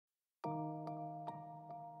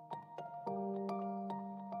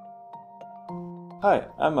Hi,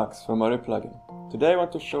 I'm Max from Audio Plugin. Today I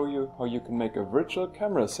want to show you how you can make a virtual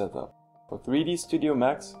camera setup for 3D Studio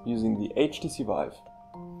Max using the HTC Vive.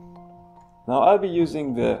 Now I'll be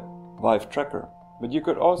using the Vive tracker, but you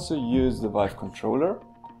could also use the Vive controller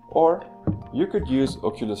or you could use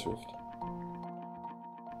Oculus Rift.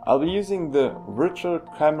 I'll be using the Virtual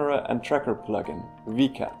Camera and Tracker plugin,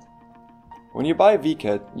 VCAT. When you buy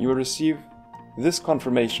VCAT, you will receive this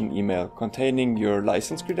confirmation email containing your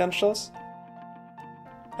license credentials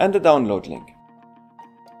and a download link.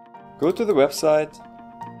 Go to the website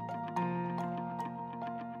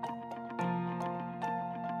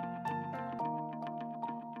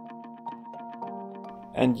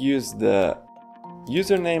and use the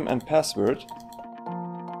username and password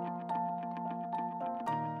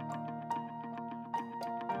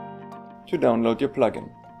to download your plugin.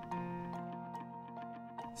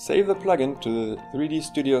 Save the plugin to the 3D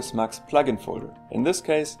Studios Max plugin folder. In this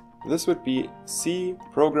case, this would be C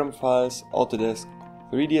Program Files Autodesk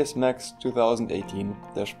 3ds Max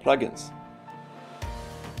 2018-plugins.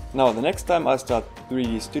 Now, the next time I start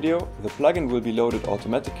 3D Studio, the plugin will be loaded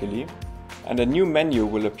automatically and a new menu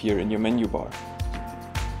will appear in your menu bar.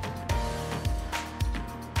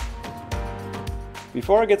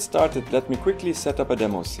 Before I get started, let me quickly set up a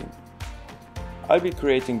demo scene. I'll be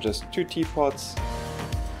creating just 2 teapots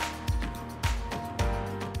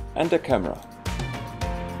and a camera.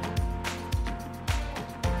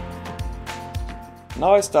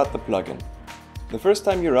 Now I start the plugin. The first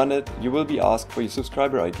time you run it, you will be asked for your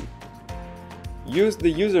subscriber ID. Use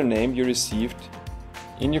the username you received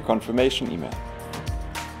in your confirmation email.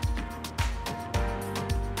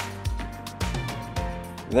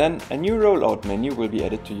 Then a new rollout menu will be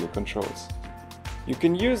added to your controls. You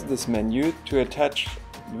can use this menu to attach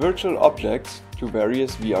virtual objects to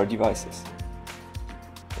various VR devices.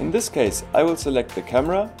 In this case, I will select the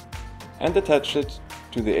camera and attach it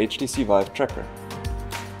to the HTC Vive tracker.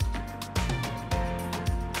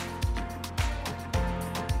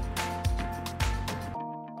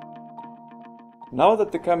 Now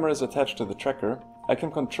that the camera is attached to the tracker, I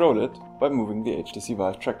can control it by moving the HTC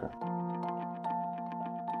Vive tracker.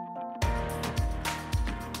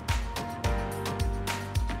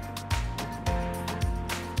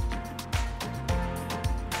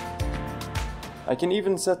 I can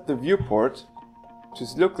even set the viewport to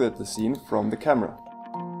look at the scene from the camera.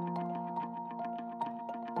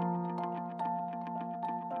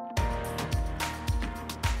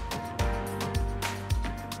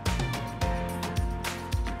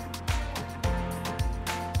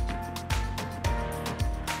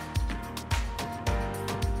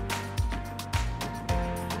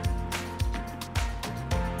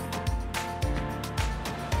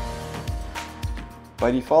 By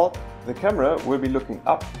default, the camera will be looking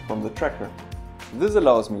up from the tracker. This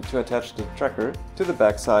allows me to attach the tracker to the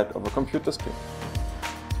backside of a computer screen.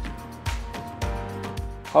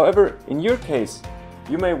 However, in your case,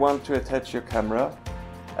 you may want to attach your camera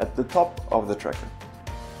at the top of the tracker.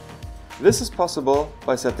 This is possible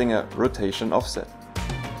by setting a rotation offset.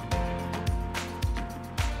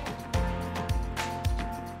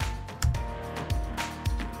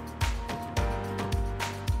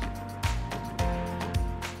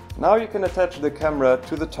 Now you can attach the camera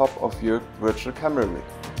to the top of your virtual camera rig.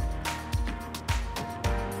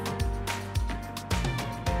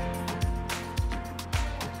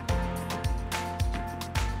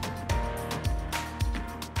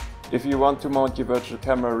 If you want to mount your virtual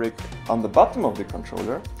camera rig on the bottom of the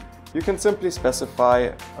controller, you can simply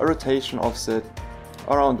specify a rotation offset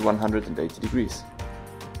around 180 degrees.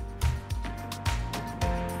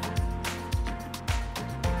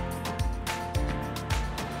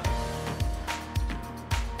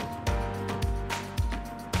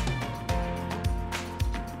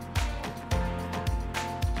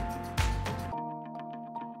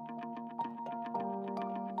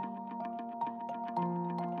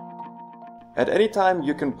 At any time,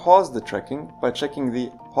 you can pause the tracking by checking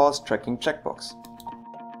the Pause Tracking checkbox.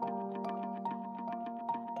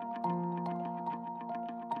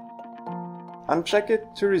 Uncheck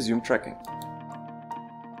it to resume tracking.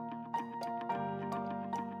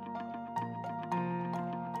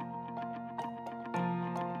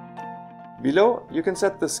 Below, you can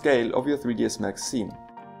set the scale of your 3ds Max scene.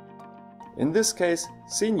 In this case,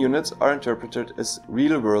 scene units are interpreted as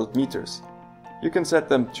real-world meters. You can set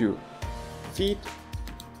them to feet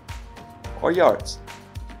or yards.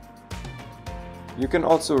 You can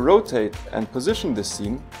also rotate and position the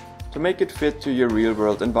scene to make it fit to your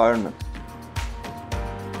real-world environment.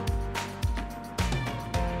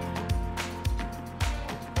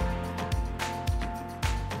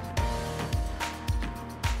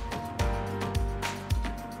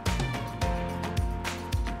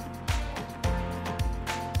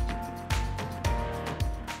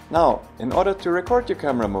 Now, in order to record your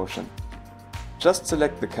camera motion, just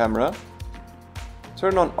select the camera,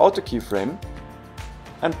 turn on auto keyframe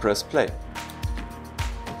and press play.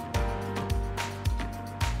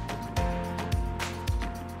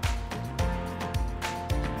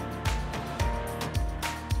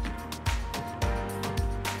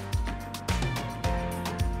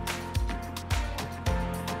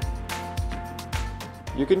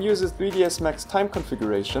 You can use the 3ds Max time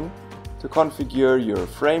configuration to configure your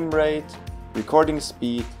frame rate, recording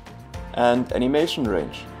speed and animation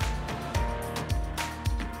range.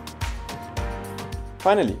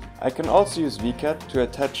 Finally, I can also use VCAT to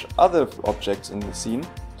attach other objects in the scene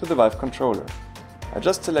to the Vive controller. I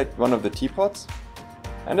just select one of the teapots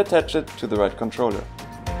and attach it to the right controller.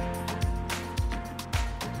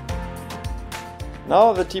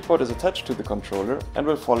 Now the teapot is attached to the controller and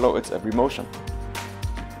will follow its every motion.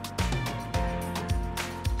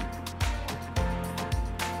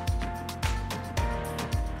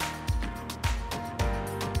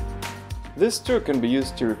 This too can be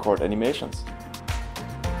used to record animations.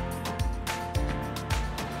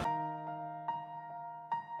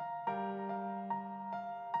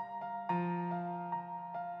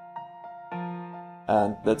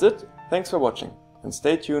 And that's it. Thanks for watching and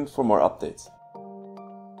stay tuned for more updates.